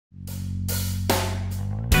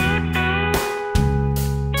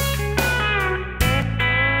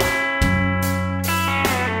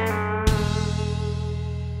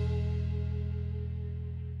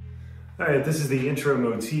Alright, this is the intro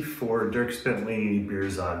motif for Dierks Bentley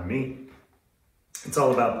Beers on Me. It's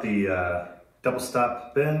all about the double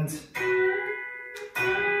stop bend.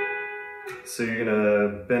 So you're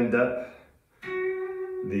gonna bend up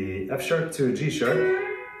the F sharp to a G sharp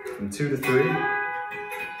from 2 to 3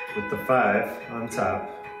 with the 5 on top,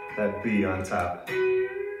 that B on top.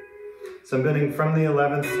 So I'm bending from the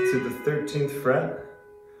 11th to the 13th fret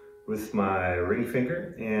with my ring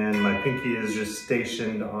finger, and my pinky is just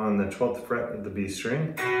stationed on the 12th fret of the B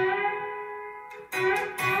string.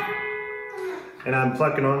 And I'm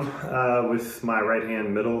plucking on with my right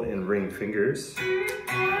hand middle and ring fingers.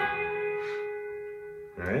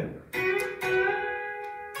 All right.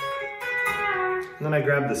 And then I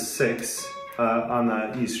grab the 6 on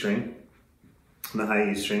the E string, on the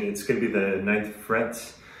high E string. It's gonna be the 9th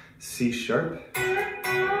fret C sharp.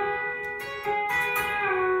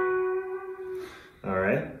 All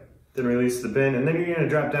right, then release the bend, and then you're gonna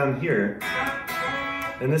drop down here.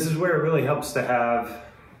 And this is where it really helps to have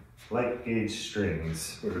light gauge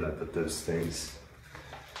strings. Where did I put those things?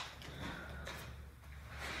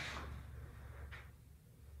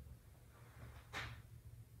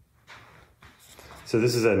 So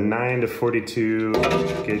this is a 9 to 42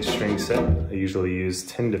 gauge string set. I usually use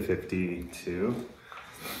 10 to 52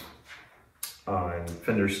 on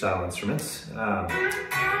Fender style instruments.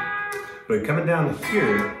 But coming down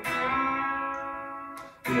here,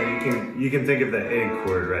 you know, you can think of the A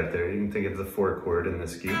chord right there. You can think of the 4 chord in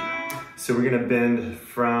this key. So we're gonna bend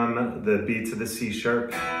from the B to the C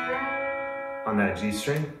sharp on that G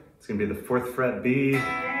string. It's gonna be the 4th fret B,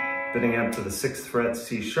 bending up to the 6th fret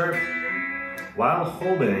C sharp, while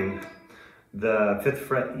holding the 5th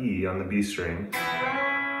fret E on the B string.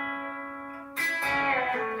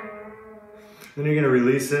 Then you're gonna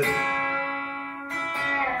release it.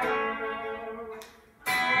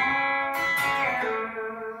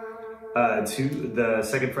 To the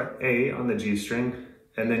 2nd fret A on the G string,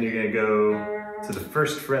 and then you're gonna go to the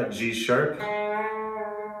 1st fret G sharp,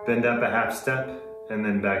 bend up a half step, and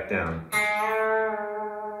then back down.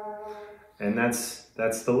 And that's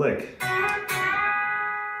the lick.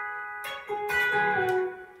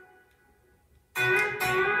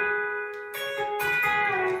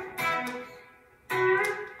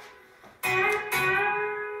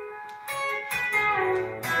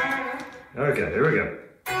 Okay, here we go.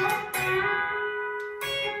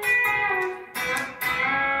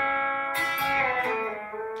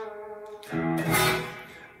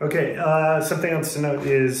 Okay, something else to note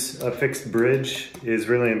is a fixed bridge is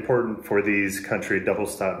really important for these country double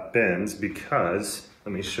stop bends, because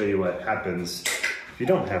let me show you what happens if you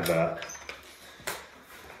don't have that.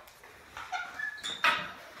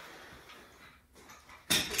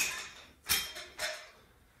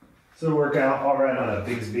 So it'll work out all right on a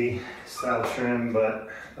Bigsby style trim, but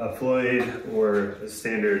a Floyd or a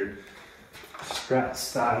standard Strat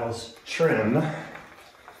styles trim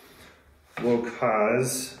will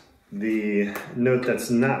cause the note that's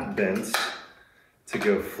not bent to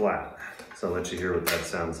go flat. So I'll let you hear what that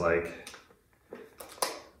sounds like.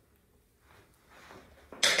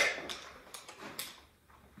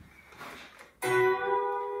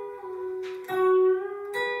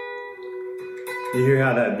 You hear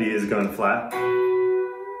how that B is going flat?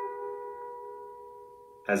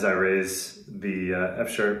 As I raise the F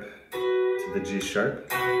sharp to the G sharp.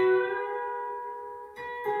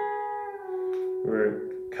 We're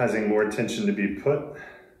causing more tension to be put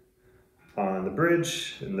on the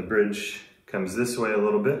bridge, and the bridge comes this way a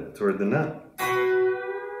little bit toward the nut.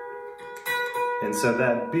 And so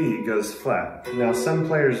that B goes flat. Now some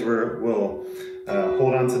players will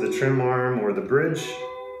hold onto the trim arm or the bridge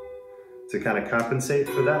to kind of compensate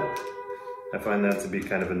for that. I find that to be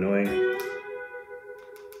kind of annoying.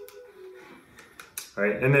 All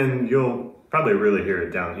right, and then you'll probably really hear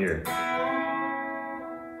it down here.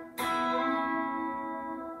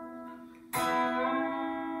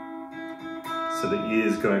 So the E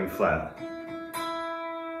is going flat.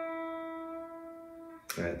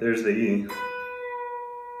 All right, there's the E.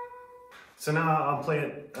 So now I'll play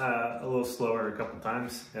it a little slower a couple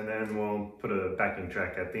times, and then we'll put a backing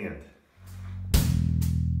track at the end.